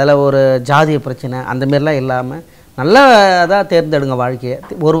 அதில் ஒரு ஜாதிய பிரச்சனை, அந்த மாரிலாம் இல்லாமல் நல்லதாக தேர்ந்தெடுங்க வாழ்க்கையை.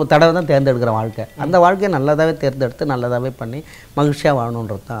 ஒரு தடவை தான் தேர்ந்தெடுக்கிற வாழ்க்கை, அந்த வாழ்க்கையை நல்லதாகவே தேர்ந்தெடுத்து நல்லதாகவே பண்ணி மகிழ்ச்சியாக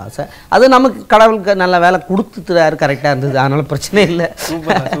வாழணுன்றது தான் ஆசை. அது நமக்கு கடவுளுக்கு நல்ல வேலை கொடுத்துட்டாரு, கரெக்டாக இருந்தது, அதனால பிரச்சனை இல்லை.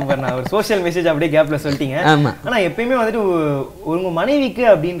 Super super. நான் ஒரு சோஷியல் மெசேஜ் அப்படியே கேப்பில் சொல்லிட்டீங்க. ஆமாம். ஆனால் எப்பயுமே வந்துட்டு உங்கள் மனைவிக்கு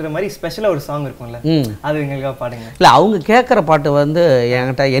அப்படின்ற மாதிரி ஸ்பெஷலாக ஒரு சாங் இருக்கும்ல, அது எங்களுக்காக பாடுங்க. இல்லை, அவங்க கேட்குற பாட்டு வந்து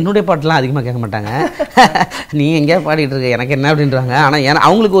என்கிட்ட என்னுடைய பாட்டுலாம் அதிகமாக கேட்க மாட்டாங்க. நீ எங்கேயா பாடிட்டு இருக்க எனக்கு என்ன அப்படின்றாங்க. ஆனால்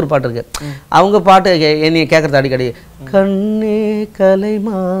அவங்களுக்கு ஒரு பாட்டு இருக்குது, அவங்க பாட்டு என்னை கேட்குறது அடிக்கடி. கண்ணே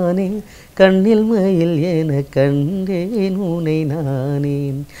கலைமானே கண்ணில் மயில் என கண்டேன் உனை நானே,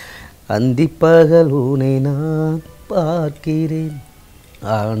 அந்திப்பகல் உனை நான் பார்க்கிறேன்,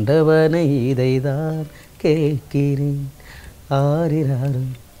 ஆண்டவனை இதைதான் கேட்கிறேன்,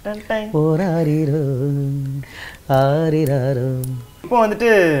 ஆரிராரும் ஓராரிரோ ஆரிராரும். இப்போ வந்துட்டு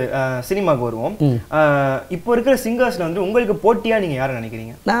சினிமாவுக்கு வருவோம். இப்போ இருக்கிற சிங்கர்ஸ்ல வந்து உங்களுக்கு போட்டியா நீங்க யாரை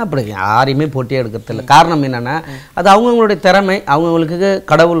நினைக்கிறீங்க? நான் அப்படி யாரையுமே போட்டியாக எடுக்கிறது இல்லை. காரணம் என்னன்னா, அது அவங்கவுங்களுடைய திறமை, அவங்களுக்கு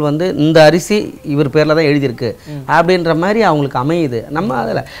கடவுள் வந்து இந்த அரிசி இவர் பேரில் தான் எழுதியிருக்கு அப்படின்ற மாதிரி அவங்களுக்கு அமையுது. நம்ம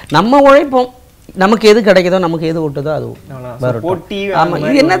அதில் நம்ம உழைப்போம், நமக்கு எது கிடைக்குதோ நமக்கு எது ஓட்டுதோ அது போட்டி. ஆமாம்,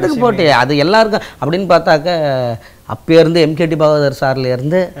 இது என்னத்துக்கு போட்டி? அது எல்லாருக்கும் அப்படின்னு பார்த்தாக்க அப்போ இருந்து எம்கேடி பாகவதர்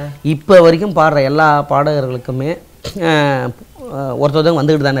சார்லேருந்து இப்போ வரைக்கும் பாடுற எல்லா பாடகர்களுக்குமே ஒருத்தவங்க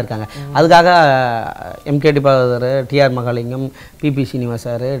வந்துக்கிட்டு தானே இருக்காங்க. அதுக்காக MKT Bhagavathar, TR Mahalingam, BP Srinivas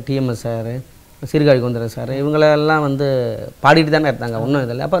sir, TMS sir, Sirkazhi குந்தரன் sir, இவங்களெல்லாம் வந்து பாடிட்டு தானே இருந்தாங்க, ஒன்றும்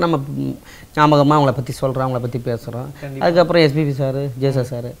இதில்லை. அப்போ நம்ம ஞாபகமாக அவங்கள பற்றி சொல்கிறோம், அவங்கள பற்றி பேசுகிறோம். அதுக்கப்புறம் எஸ்பிபி சார், ஜேசா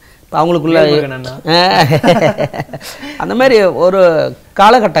சார், இப்போ அவங்களுக்குள்ள அந்த மாதிரி ஒரு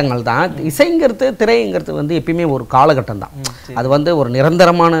காலகட்டங்கள் தான். இசைங்கிறது திரைங்கிறது வந்து எப்பயுமே ஒரு காலகட்டம் தான், அது வந்து ஒரு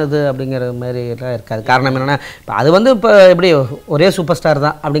நிரந்தரமானது அப்படிங்கிற மாதிரிலாம் இருக்காது. காரணம் என்னென்னா, இப்போ அது வந்து இப்போ எப்படி ஒரே சூப்பர் ஸ்டார்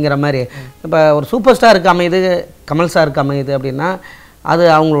தான் அப்படிங்கிற மாதிரி, இப்போ ஒரு சூப்பர் ஸ்டாருக்கு அமையுது, கமல் சாருக்கு அமையுது அப்படின்னா அது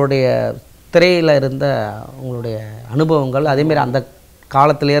அவங்களுடைய திரையில் இருந்த அவங்களுடைய அனுபவங்கள், அதேமாரி அந்த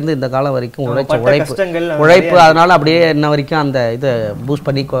காலத்திலேருந்து இந்த காலம் வரைக்கும் உழைப்பு அதனால அப்படியே இன்ன வரைக்கும் அந்த இதை பூஸ்ட்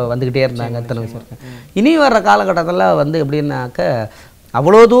பண்ணி வந்துக்கிட்டே இருந்தாங்க இத்தனை விஷயம். இனி வர்ற காலகட்டத்தில் வந்து எப்படின்னாக்க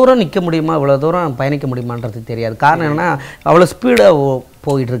அவ்வளோ தூரம் நிற்க முடியுமா, இவ்வளோ தூரம் பயணிக்க முடியுமான்றது தெரியாது. காரணம் என்னன்னா, அவ்வளோ ஸ்பீடாக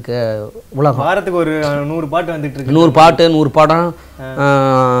போயிட்டு இருக்கு உலகம். வாரத்துக்கு ஒரு 100 பாட்டு வந்துட்டு இருக்கு, 100 பாட்டு 100 படம்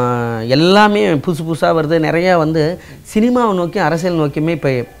எல்லாமே புதுசாக வருது. நிறையா வந்து சினிமாவை நோக்கி அரசியல் நோக்கியுமே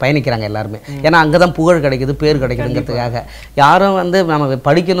இப்போ பயணிக்கிறாங்க எல்லாருமே. ஏன்னா அங்கே தான் புகழ் கிடைக்குது, பேர் கிடைக்குதுங்கிறதுக்காக. யாரும் வந்து நம்ம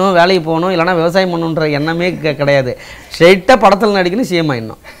படிக்கணும், வேலைக்கு போகணும், இல்லைனா விவசாயம் பண்ணணுன்ற எண்ணமே கிடையாது. ஸ்ட்ரெயிட்டாக படத்தில் நடிக்கணும், சிஎம்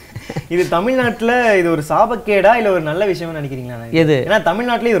ஆயிடணும். இது தமிழ்நாட்டுல இது ஒரு சாபக்கேடா இல்ல ஒரு நல்ல விஷயம்னு நினைக்கிறீங்களா? எது? ஏன்னா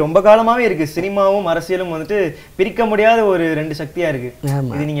தமிழ்நாட்டுல இது ரொம்ப காலமாவே இருக்கு, சினிமாவும் அரசியலும் வந்துட்டு பிரிக்க முடியாத ஒரு 2 சக்தியா இருக்கு.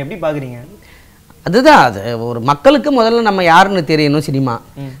 இது நீங்க எப்படி பாக்குறீங்க? அதுதான், அது ஒரு மக்களுக்கு முதல்ல நம்ம யாருன்னு தெரியணும். சினிமா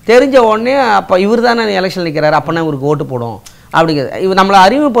தெரிஞ்ச உடனே அப்போ இவர் தானே எலெக்ஷன் நிற்கிறாரு, அப்போனா இவருக்கு ஓட்டு போடும் அப்படிங்கிறது. இவர் நம்மளை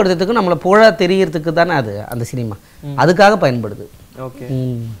அறிமுகப்படுத்துறதுக்கு, நம்மளை புகழ தெரியறதுக்கு தானே அது அந்த சினிமா அதுக்காக பயன்படுது. ஓகே,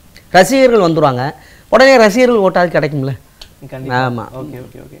 ரசிகர்கள் வந்துடுவாங்க, உடனே ரசிகர்கள் ஓட்டாது கிடைக்கும்ல. ஆமா, ஓகே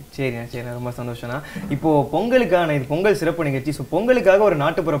ஓகே ஓகே, சரிண்ணா சரிண்ணா, ரொம்ப சந்தோஷம்ண்ணா. இப்போ பொங்கலுக்கான இது பொங்கல் சிறப்பு நிகழ்ச்சி. ஸோ பொங்கலுக்காக ஒரு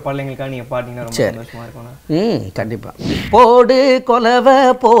நாட்டுப்புற பாடல்களுக்காக நீங்க பாத்தீங்கன்னா ரொம்ப சந்தோஷமா இருக்கும்ண்ணா. கண்டிப்பா. போடு கொலவை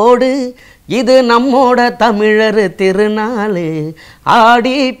போடு, இது நம்மோட தமிழர் திருநாள்,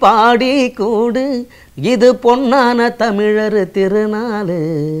 ஆடி பாடி கூடு, இது பொன்னான தமிழர் திருநாள்,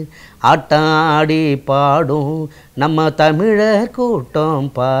 ஆட்டாடி பாடும் நம்ம தமிழர் கூட்டம்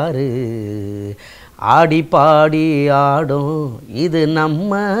பாரு, ஆடி பாடி ஆடும் இது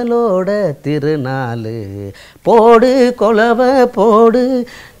நம்மளோட திருநாள், போடு கொலவை போடு,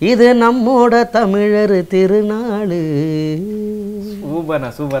 இது நம்மோட தமிழர் திருநாள். சூப்பர்ண்ணா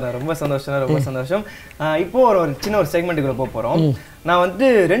சூப்பர்ண்ணா, ரொம்ப சந்தோஷம் ரொம்ப சந்தோஷம். இப்போ ஒரு சின்ன ஒரு செக்மெண்ட்டுக்குள்ள போக போறோம். நான் வந்து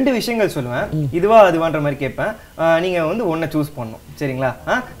 2 விஷயங்கள் சொல்லுவேன், இதுவா அதுவான்ற மாதிரி கேட்பேன். நீங்க வந்து ஒன்றை சூஸ் பண்ணணும், சரிங்களா?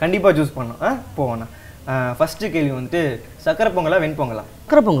 கண்டிப்பா சூஸ் பண்ணணும். போவோண்ணா. ஃபர்ஸ்ட் கேள்வி வந்துட்டு, சக்கரை பொங்கலா வெண்பொங்கலா?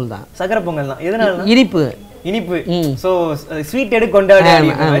 சக்கரை பொங்கல் தான். சக்கரை பொங்கல் தான். எதனால? இனிப்பு இனிப்பு. சோ ஸ்வீட் எடு கொண்டாடி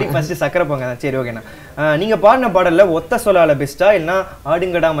அப்படிங்கிற மாதிரி ஃபர்ஸ்ட் சக்கரை பொங்கல் தான். சரி ஓகேண்ணா. நீங்க பாடின பாடல்ல ஒத்த சொல்லால பெஸ்டா இல்லைன்னா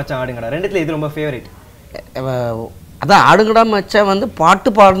ஆடுங்கடா மச்சான் ஆடுங்கடா ரெண்டுத்துல இது ரொம்ப ஃபேவரட்? அதான் ஆடுங்கடா மச்சான் வந்து பாட்டு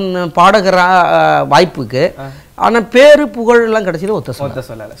பாடுகிற வாய்ப்புக்கு, ஆனால் பேரு புகழ் எல்லாம் கிடைச்சது ஒத்த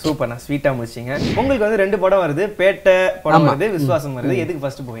சொல்லல. சூப்பர்ண்ணா, ஸ்வீட்டா முடிச்சிங்க. உங்களுக்கு வந்து 2 படம் வருது, பேட்டை படம் வருது, விசுவாசம் வருது. எதுக்கு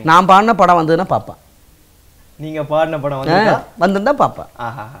ஃபர்ஸ்ட் போவீங்க? நான் பாடின படம் வந்ததுன்னா பார்ப்பேன். நீங்க பாடின படம் வந்திருந்தா பார்ப்பேன்.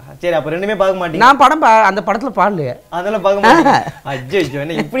 சரி, அப்ப ரெண்டுமே பார்க்க மாட்டீங்க? நான் படம் அந்த படத்துல பாடலையே, அதெல்லாம் பார்க்க மாட்டீங்க. அஜ்ஜோ,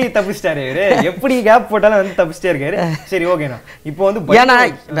 என்ன இப்படி தப்பிச்சிட்டாரு இவரு, எப்படி கேப் போட்டாலும் வந்து தப்பிச்சிட்டே இருக்காரு. சரி ஓகேண்ணா. இப்போ வந்து ஏன்னா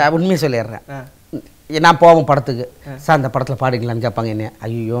உண்மையை சொல்லிடுறேன், நான் போவேன் படத்துக்கு, சார் அந்த படத்தில் பாடிக்கலான்னு கேட்பாங்க என்ன.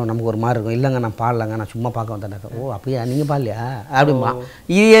 ஐயோ நமக்கு ஒரு மாதிரி இருக்கும். இல்லைங்க நான் பாடலைங்க, நான் சும்மா பார்க்க வந்தேன். ஓ அப்படியா, நீங்கள் பாடலையா அப்படிமா.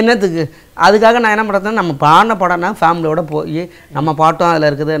 இது என்னத்துக்கு? அதுக்காக நான் என்ன பண்ணுறேன், நம்ம பாடின படம்னா ஃபேமிலியோட போய் நம்ம பாட்டும் அதில்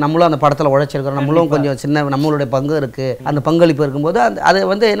இருக்குது, நம்மளும் அந்த படத்தில் உழைச்சிருக்கிறோம், நம்மளும் கொஞ்சம் சின்ன நம்மளுடைய பங்கு இருக்குது, அந்த பங்களிப்பு இருக்கும்போது அது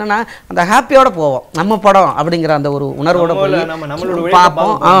வந்து என்னென்னா அந்த ஹாப்பியோடு போவோம். நம்ம படம் அப்படிங்கிற அந்த ஒரு உணர்வோட போய்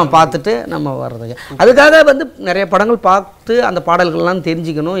பார்ப்போம். பார்த்துட்டு நம்ம வர்றதுக்கு அதுக்காக வந்து நிறைய படங்கள் பார்த்து அந்த பாடல்கள்லாம்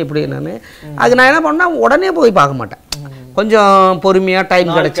தெரிஞ்சுக்கணும் எப்படி என்னன்னு. அது நான் என்ன பண்ணேன், உடனே போய் பார்க்க மாட்டேன், கொஞ்சம் பொறுமையாக டைம்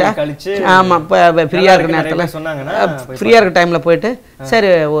கிடைச்சா. ஆமாம், இப்போ ஃப்ரீயாக இருக்கிற நேரத்தில் ஃப்ரீயாக இருக்கிற டைமில் போயிட்டு சரி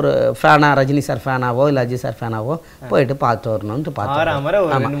ஒரு ஃபேனா, ரஜினி சார் ஃபேனாவோ இல்லை அஜித் சார் ஃபேனாவோ போயிட்டு பார்த்து வரணும்னு பார்த்து.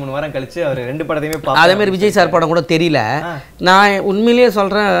 அதேமாதிரி விஜய் சார் படம் கூட தெரியல, நான் உண்மையிலேயே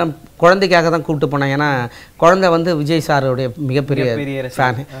சொல்கிறேன், குழந்தைக்காக தான் கூப்பிட்டு போனேன். ஏன்னா குழந்தை வந்து விஜய் சாருடைய மிகப்பெரிய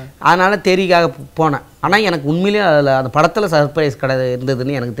ஃபேனு, அதனால் தெரிக்காக போனேன். ஆனால் எனக்கு உண்மையிலேயே அதில் அந்த படத்தில் சர்ப்ரைஸ்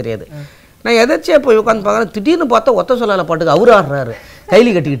இருந்ததுன்னு எனக்கு தெரியாது. நான் எதாச்சியாக போய் உட்காந்து பார்க்குறேன், திடீர்னு பார்த்தா ஒத்த சொல்லால பாட்டுக்கு அவர் ஆடுறாரு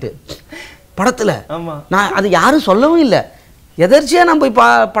கைலி கட்டிக்கிட்டு படத்தில். நான் அது யாரும் சொல்லவும் இல்லை, எதர்ச்சியாக நான் போய்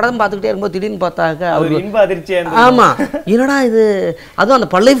படம் பார்த்துக்கிட்டே இருக்கும்போது திடீர்னு பார்த்தாக்க அவர். ஆமாம், என்னடா இது, அதுவும் அந்த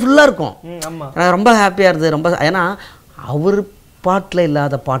பல்லை ஃபுல்லாக இருக்கும். ரொம்ப ஹாப்பியாக இருந்தது ரொம்ப. ஏன்னா அவர் பாட்டில்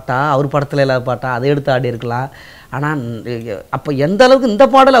இல்லாத பாட்டா, அவர் படத்தில் இல்லாத பாட்டா, அதை எடுத்து ஆடி இருக்கலாம். ஆனால் அப்போ எந்த அளவுக்கு இந்த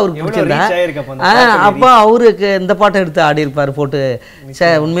பாடல் அவருக்கு பிடிச்சிருந்தா, அப்போ அவருக்கு இந்த பாட்டை எடுத்து ஆடி இருப்பார் போட்டு.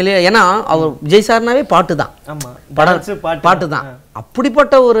 உண்மையிலேயே ஏன்னா அவர் விஜய் சார்னாவே பாட்டு தான், பாட்டு தான்.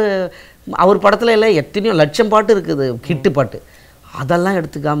 அப்படிப்பட்ட ஒரு அவர் படத்தில் எல்லாம் எத்தனையோ லட்சம் பாட்டு இருக்குது, ஹிட்டு பாட்டு. அதெல்லாம்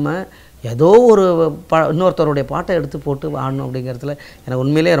எடுத்துக்காம ஏதோ ஒரு இன்னொருத்தருடைய பாட்டை எடுத்து போட்டு ஆடணும் அப்படிங்கிறதுல எனக்கு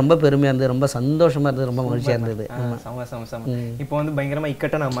உண்மையிலேயே ரொம்ப பெருமையாக இருந்தது, ரொம்ப சந்தோஷமாக இருந்தது, ரொம்ப மகிழ்ச்சியாக இருந்தது. இப்போ வந்து பயங்கரமாக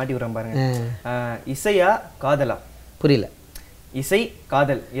இக்கட்டாக நான் மாட்டி விடுறேன் பாருங்க. இசையா காதலா? புரியல. இசை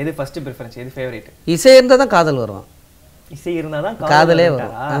காதல் எது ஃபர்ஸ்ட் ப்ரிஃபரன்ஸ், எது ஃபேவரட்? இசை இருந்தால் தான் காதல் வரும், இசை இருந்தால் தான் காதலே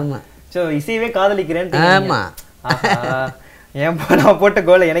வரும். ஆமாம், ஸோ இசையவே காதலிக்கிறேன்னு. ஆமாம், ஏன் நான் போட்ட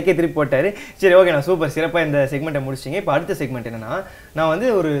கோலை எனக்கே திருப்பி போட்டாரு. சரி ஓகே, நான் சூப்பர் சிறப்பாக இந்த செக்மெண்ட்டை முடிச்சிங்க. இப்போ அடுத்த செக்மெண்ட் என்னன்னா, நான் வந்து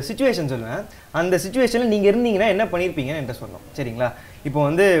ஒரு சுச்சுவேஷன் சொல்லுவேன், அந்த சுச்சுவேஷனில் நீங்கள் இருந்தீங்கன்னா என்ன பண்ணியிருப்பீங்கன்னு என்கிட்ட சொல்லணும். சரிங்களா? இப்போ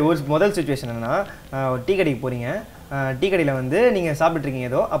வந்து ஒரு முதல் சுச்சுவேஷன் என்னன்னா, ஒரு டீ கடைக்கு போகிறீங்க, டீ கடையில் வந்து நீங்கள்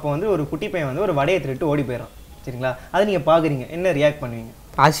சாப்பிட்ருக்கீங்க ஏதோ, அப்போ வந்து ஒரு குட்டி பையன் வந்து ஒரு வடையை திருட்டு ஓடி போயிடும். சரிங்களா? அதை நீங்கள் பார்க்குறீங்க, என்ன ரியாக்ட் பண்ணுவீங்க?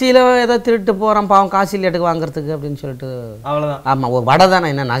 பசியில் ஏதோ திருட்டு போகிறான் பாவம், காசு இல்லையாட்டுக்கு வாங்குறதுக்கு அப்படின்னு சொல்லிட்டு அவ்வளோதான். ஆமாம், ஒரு வடை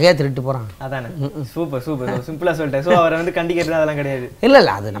தானே, என்ன நகையாக திருட்டு போகிறான். அதானே, சூப்பர் சூப்பர், சிம்பிளாக சொல்லிட்டேன். ஸோ அவரை வந்து கண்டிக்கிறது அதெல்லாம் கிடையாது. இல்லை,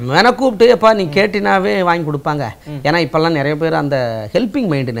 அது நம்ம வேணால் கூப்பிட்டு எப்பா நீ கேட்டினாவே வாங்கி கொடுப்பாங்க. ஏன்னா இப்போல்லாம் நிறைய பேர் அந்த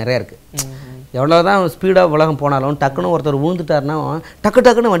ஹெல்பிங் மைண்டு நிறைய இருக்குது. எவ்வளோதான் ஸ்பீடாக உலகம் போனாலும் டக்குன்னு ஒருத்தர் விழுந்துட்டாருன்னா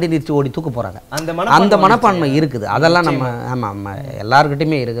டக்குன்னு வண்டி நிறுத்தி ஓடி தூக்க போகிறாங்க. அந்த மனப்பான்மை இருக்குது, அதெல்லாம் நம்ம ஆமாம்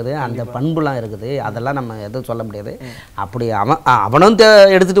எல்லாருக்கிட்டையுமே இருக்குது, அந்த பண்புலாம் இருக்குது, அதெல்லாம் நம்ம எதுவும் சொல்ல முடியாது. அப்படி அவனும்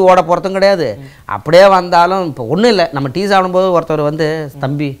எடுத்துகிட்டு ஓட போகிறதும் கிடையாது. அப்படியே வந்தாலும் இப்போ ஒன்றும் இல்லை, நம்ம டீ சாப்பிடும்போது ஒருத்தர் வந்து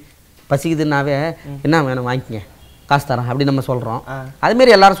தம்பி பசிக்குதுன்னாவே என்ன வேணும் வாங்கிக்கங்க, காசு தரேன் அப்படி நம்ம சொல்கிறோம்.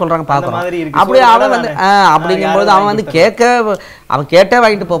 அதுமாரி எல்லாரும் சொல்கிறாங்க பார்க்குறோம். அப்படியே அவன் வந்து அப்படிங்கும்போது அவன் வந்து அவன் கேட்டே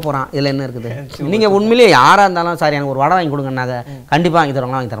வாங்கிட்டு போகிறான். இதில் என்ன இருக்குது? நீங்கள் உண்மையிலேயே யாராக இருந்தாலும் சார் எனக்கு ஒரு வடை வாங்கி கொடுங்கன்னாங்க கண்டிப்பாக வாங்கி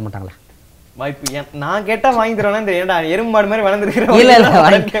தருவாங்களா? வாங்கி தர மாட்டாங்களா? வாய்ப்பு நான் கேட்டால் வாங்கி தருவேன்னா எறும்பாடு மாதிரி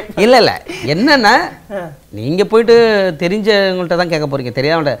வளர்ந்துருக்கிறேன். இல்லை என்னன்னா நீங்கள் போயிட்டு தெரிஞ்சவங்கள்ட்ட தான் கேட்க போகிறீங்க,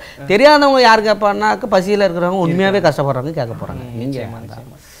 தெரியாதவங்க யார் கேட்பான்னாக்க பசியில் இருக்கிறவங்க உண்மையாகவே கஷ்டப்படுறவங்க கேட்க போகிறாங்க.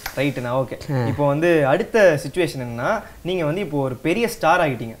 நீங்கள் ரைட்டுண்ணா, ஓகே. இப்போ வந்து அடுத்த சிச்சுவேஷன் என்னன்னா, நீங்க வந்து இப்போ ஒரு பெரிய ஸ்டார்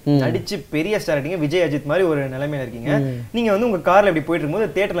ஆகிட்டீங்க, நடிச்சு பெரிய ஸ்டார் ஆகிட்டீங்க, விஜய் அஜித் மாதிரி ஒரு நிலைமையில இருக்கீங்க. நீங்க வந்து உங்க கார்ல இப்படி போயிட்டு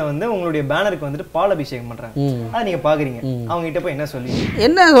இருக்கும்போது தியேட்டர்ல வந்து உங்களுடைய பேனருக்கு வந்துட்டு பால் அபிஷேகம் பண்றாங்க, அதை நீங்க பாக்குறீங்க. அவங்க கிட்ட போய் என்ன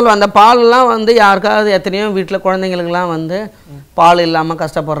சொல்லுவோம்? அந்த பால்லாம் வந்து யாருக்காவது எத்தனையோ வீட்டில் குழந்தைங்களுக்குலாம் வந்து பால் இல்லாமல்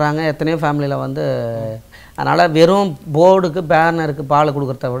கஷ்டப்படுறாங்க, எத்தனையோ ஃபேமிலியில் வந்து. அதனால் வெறும் போர்டுக்கு பேனருக்கு பால்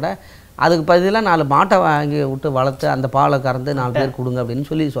கொடுக்குறத விட அதுக்கு பதிலாக 4 மாட்டை வாங்கி விட்டு வளர்த்து அந்த பாலை கறந்து 4 பேர் கொடுங்க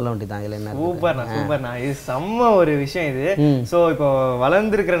அப்படின்னு சொல்ல வேண்டியதான். இல்லை என்ன சூப்பர்ண்ணா, இது செம்ம ஒரு விஷயம் இது. ஸோ இப்போ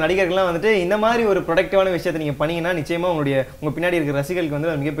வளர்ந்துருக்கிற நடிகர்கள்லாம் வந்துட்டு இந்த மாதிரி ஒரு ப்ரொடக்டிவான விஷயத்தை நீங்கள் பண்ணீங்கன்னா நிச்சயமா உங்க பின்னாடி இருக்கிற ரசிகர்களுக்கு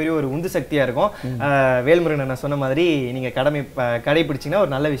வந்து மிகப்பெரிய ஒரு உந்து சக்தியாக இருக்கும். வேல்முருகன் நான் சொன்ன மாதிரி நீங்கள் கடைபிடிச்சிங்கன்னா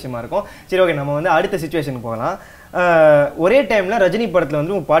ஒரு நல்ல விஷயமா இருக்கும். சரி ஓகே, நம்ம வந்து அடுத்த சிச்சுவேஷனுக்கு போகலாம். ஒரே டைம்ல ரஜினி படத்துல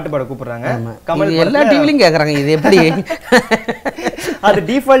வந்து பாட்டு பாட கூப்பிடுறாங்க. கமல் எல்லா டிவிலையும் கேக்குறாங்க, இது எப்படி? அது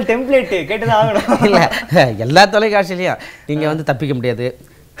டிஃபால்ட் டெம்ப்ளேட், கேட்டுதான் ஆகணும். இல்ல எல்லா தொலைக்காட்சியிலையும் நீங்க வந்து தப்பிக்க முடியாது.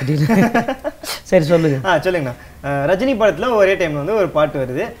 சரி சொல்லுங்க. சொல்லுங்கண்ணா. ரஜினி படத்துல ஒரே டைம்ல வந்து ஒரு பாட்டு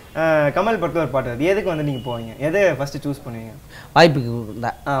வருது, கமல் படத்துல ஒரு பாட்டு வருது. எதுக்கு வந்து நீங்க போவீங்க? எதை ஃபர்ஸ்ட் சூஸ் பண்ணுவீங்க?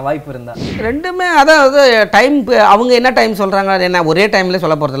 வாய்ப்பு இருந்தா ரெண்டுமே. அதாவது டைம், அவங்க என்ன டைம் சொல்றாங்க, என்ன ஒரே டைம்ல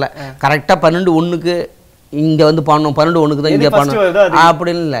சொல்ல போறதில்ல. கரெக்டா 12:01 இங்க வந்து பாடணும், 12:01 தான் இங்க பாடணும்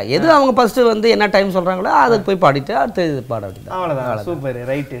அப்படின்னு இல்லை. எது அவங்க ஃபர்ஸ்ட் வந்து என்ன டைம் சொல்றாங்களோ அதுக்கு போய் பாடிட்டு அடுத்து பாட வேண்டியது. அவ்வளவுதான். சூப்பர்,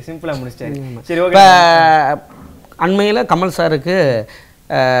 ரைட், சிம்பிளா முடிச்சிட்டாரு. சரி, ஓகே. அண்மையில் கமல் சாருக்கு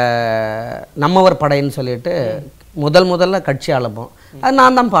நம்மவர் படைன்னு சொல்லிட்டு முதல்ல கட்சி ஆரம்பம், அது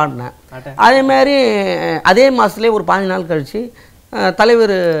நான் தான் பாடினேன். அதேமாதிரி அதே மாதத்துலேயே ஒரு 15 நாள் கழித்து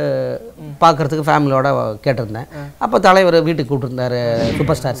தலைவர் பார்க்குறதுக்கு ஃபேமிலியோட கேட்டிருந்தேன். அப்போ தலைவர் வீட்டுக்கு கூப்பிட்டுருந்தார்,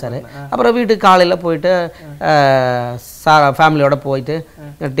 சூப்பர் ஸ்டார் சார். அப்புறம் வீட்டுக்கு காலையில் போயிட்டு ஃபேமிலியோட போயிட்டு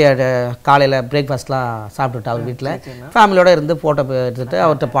காலையில் பிரேக்ஃபாஸ்ட்லாம் சாப்பிட்டுட்டு அவர் வீட்டில் ஃபேமிலியோடு இருந்து ஃபோட்டோ எடுத்துகிட்டு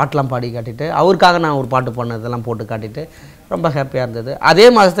அவர்கிட்ட பாட்டெலாம் பாடி காட்டிட்டு அவருக்காக நான் ஒரு பாட்டு பண்ணதெல்லாம் போட்டு காட்டிட்டு ரொம்ப ஹாப்பியாக இருந்தது. அதே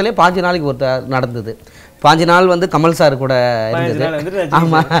மாதத்துலேயே 5 நாளைக்கு ஒருத்தர் நடந்தது. 5 நாள் வந்து கமல் சார் கூட இருந்தது.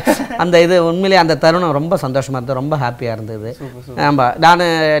 ஆமாம், அந்த இது உண்மையிலே அந்த தருணம் ரொம்ப சந்தோஷமாக இருந்தது, ரொம்ப ஹாப்பியாக இருந்தது. ஆமாம், நான்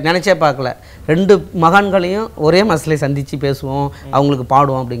நினச்சே பார்க்கல 2 மகான்களையும் ஒரே மாதத்துல சந்தித்து பேசுவோம், அவங்களுக்கு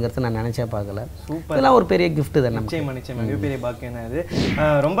பாடுவோம் அப்படிங்கிறது நான் நினச்சே பார்க்கல. இதெல்லாம் ஒரு பெரிய கிஃப்ட் தான். நிச்சயமா மிகப்பெரிய பாக்கியம் தான் இது.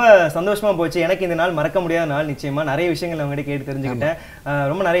 ரொம்ப சந்தோஷமாக போச்சு. எனக்கு இந்த நாள் மறக்க முடியாத நாள். நிச்சயமாக நிறைய விஷயங்கள் அவங்ககிட்ட கேட்டு தெரிஞ்சுக்கிட்டேன்.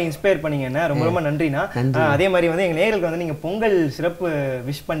 ரொம்ப நிறைய இன்ஸ்பயர் பண்ணீங்க என்ன. ரொம்ப நன்றிண்ணா. அதே மாதிரி வந்து எங்கள் நேயர்களுக்கு வந்து நீங்கள் பொங்கல் சிறப்பு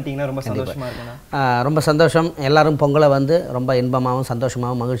விஷ் பண்ணிட்டீங்கன்னா ரொம்ப சந்தோஷமாக இருக்குண்ணா. ரொம்ப சந்தோஷம். எல்லாரும் பொங்கலை வந்து ரொம்ப இன்பமாகவும்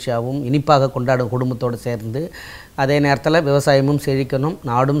சந்தோஷமாகவும் மகிழ்ச்சியாகவும் இனிப்பாக கொண்டாடும் குடும்பத்தோடு சேர்ந்து, அதே நேரத்தில் விவசாயமும் செழிக்கணும்,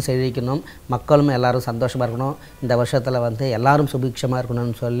 நாடும் செழிக்கணும், மக்களும் எல்லாரும் சந்தோஷமாக இருக்கணும், இந்த வருஷத்தில் வந்து எல்லாரும் சுபிக்ஷமாக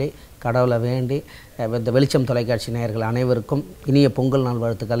இருக்கணும்னு சொல்லி கடவுளை வேண்டி இந்த வெளிச்சம் தொலைக்காட்சி நேயர்கள் அனைவருக்கும் இனிய பொங்கல் நாள்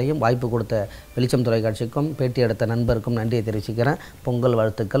வாழ்த்துக்களையும், வாய்ப்பு கொடுத்த வெளிச்சம் தொலைக்காட்சிக்கும் பேட்டி எடுத்த நண்பருக்கும் நன்றியை தெரிவிச்சுக்கிறேன். பொங்கல்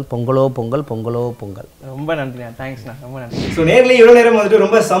வாழ்த்துக்கள். பொங்கலோ பொங்கல், பொங்கலோ பொங்கல். ரொம்ப நன்றிண்ணா, தேங்க்ஸ்ண்ணா, ரொம்ப நன்றி. ஸோ நேரில் இவ்வளோ நேரம் வந்துட்டு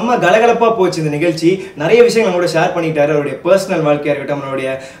ரொம்ப செம்ம கலகலப்பாக போச்சு இந்த நிகழ்ச்சி. நிறைய விஷயங்கள் நம்மளோட ஷேர் பண்ணிக்கிட்டாரு. அவருடைய பர்சனல் வாழ்க்கையாக இருக்கட்டும், அவருடைய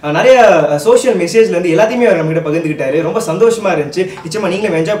நிறைய சோஷியல் மெசேஜ்லேருந்து எல்லாத்தையுமே அவர் நம்மகிட்ட பகிர்ந்துக்கிட்டாரு. ரொம்ப சந்தோஷமாக இருந்துச்சு. நிச்சயமாக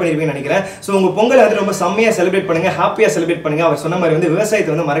நீங்களும் என்ஜாய் பண்ணியிருப்பீங்கன்னு நினைக்கிறேன். ஸோ உங்கள் பொங்கலை வந்து ரொம்ப செம்மையாக செலிப்ரேட் பண்ணுங்கள், ஹாப்பியாக செலிப்ரேட் பண்ணுங்கள். அவர் சொன்ன மாதிரி வந்து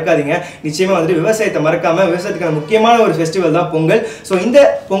விவசாயத்தை வந்து மறக்காதீங்க. நிச்சயமாக வந்துட்டு விவசாயத்தை மறக்காம, விவசாயத்துக்கான முக்கியமான ஒரு ஃபெஸ்டிவல் தான் பொங்கல். ஸோ இந்த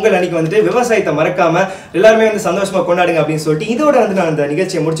பொங்கல் அன்னைக்கு வந்துட்டு விவசாயத்தை மறக்காம எல்லாருமே வந்து சந்தோஷமா கொண்டாடுங்க அப்படின்னு சொல்லிட்டு இதோட வந்து நான் இந்த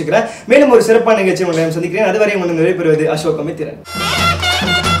நிகழ்ச்சியை முடிச்சுக்கிறேன். மேலும் ஒரு சிறப்பான நிகழ்ச்சியை உங்களை சந்திக்கிறேன். அதுவரை உங்களுக்கு நிறைவு பெறுவது அசோக் அமித்திரன்.